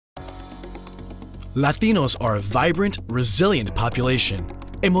Latinos are a vibrant, resilient population,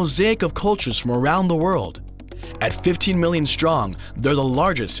 a mosaic of cultures from around the world. At 15 million strong, they're the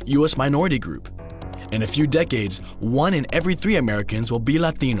largest U.S. minority group. In a few decades, 1 in every 3 Americans will be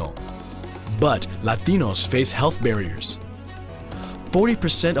Latino. But Latinos face health barriers.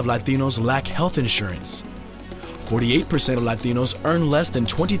 40% of Latinos lack health insurance. 48% of Latinos earn less than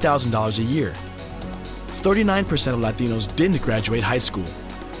 $20,000 a year. 39% of Latinos didn't graduate high school.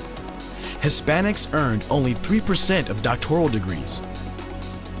 Hispanics earned only 3% of doctoral degrees.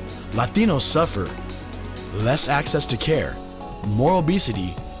 Latinos suffer less access to care, more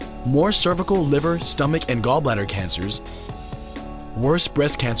obesity, more cervical, liver, stomach, and gallbladder cancers, worse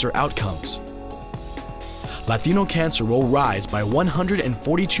breast cancer outcomes. Latino cancer will rise by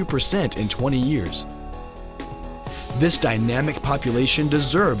 142% in 20 years. This dynamic population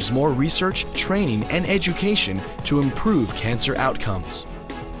deserves more research, training, and education to improve cancer outcomes.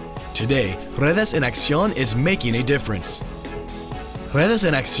 Today, Redes En Acción is making a difference. Redes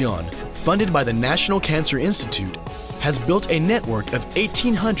En Acción, funded by the National Cancer Institute, has built a network of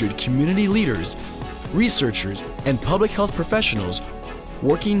 1,800 community leaders, researchers, and public health professionals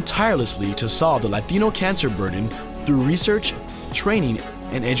working tirelessly to solve the Latino cancer burden through research, training,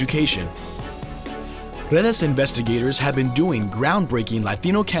 and education. Redes investigators have been doing groundbreaking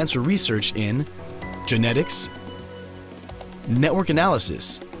Latino cancer research in genetics, network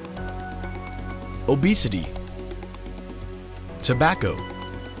analysis, obesity, tobacco,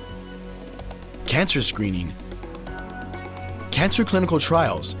 cancer screening, cancer clinical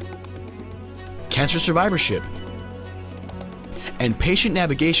trials, cancer survivorship, and patient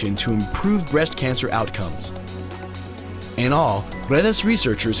navigation to improve breast cancer outcomes. In all, Redes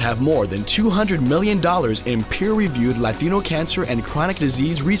researchers have more than $200 million in peer-reviewed Latino cancer and chronic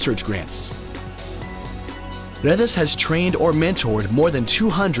disease research grants. Redes has trained or mentored more than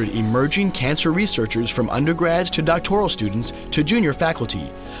 200 emerging cancer researchers from undergrads to doctoral students to junior faculty,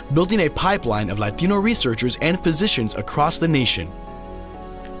 building a pipeline of Latino researchers and physicians across the nation.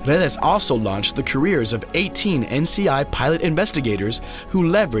 Redes also launched the careers of 18 NCI pilot investigators who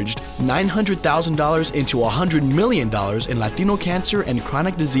leveraged $900,000 into $100 million in Latino cancer and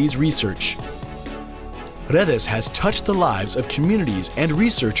chronic disease research. Redes has touched the lives of communities and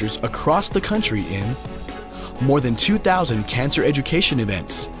researchers across the country in more than 2,000 cancer education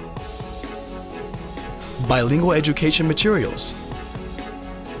events, bilingual education materials,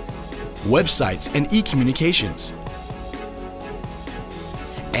 websites and e-communications,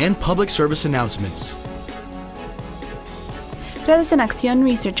 and public service announcements. Redes En Acción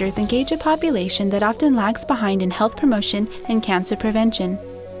researchers engage a population that often lags behind in health promotion and cancer prevention.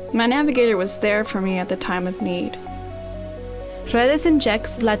 My navigator was there for me at the time of need. Redes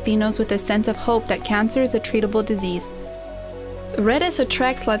injects Latinos with a sense of hope that cancer is a treatable disease. Redes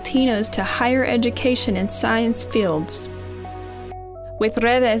attracts Latinos to higher education in science fields. With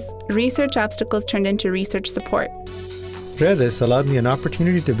Redes, research obstacles turned into research support. Redes allowed me an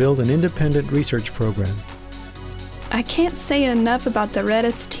opportunity to build an independent research program. I can't say enough about the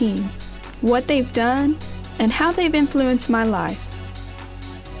Redes team, what they've done, and how they've influenced my life.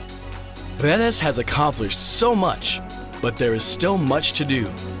 Redes has accomplished so much, but there is still much to do.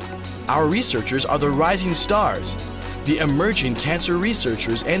 Our researchers are the rising stars, the emerging cancer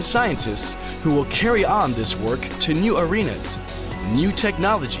researchers and scientists who will carry on this work to new arenas, new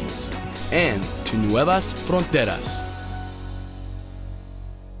technologies, and to nuevas fronteras.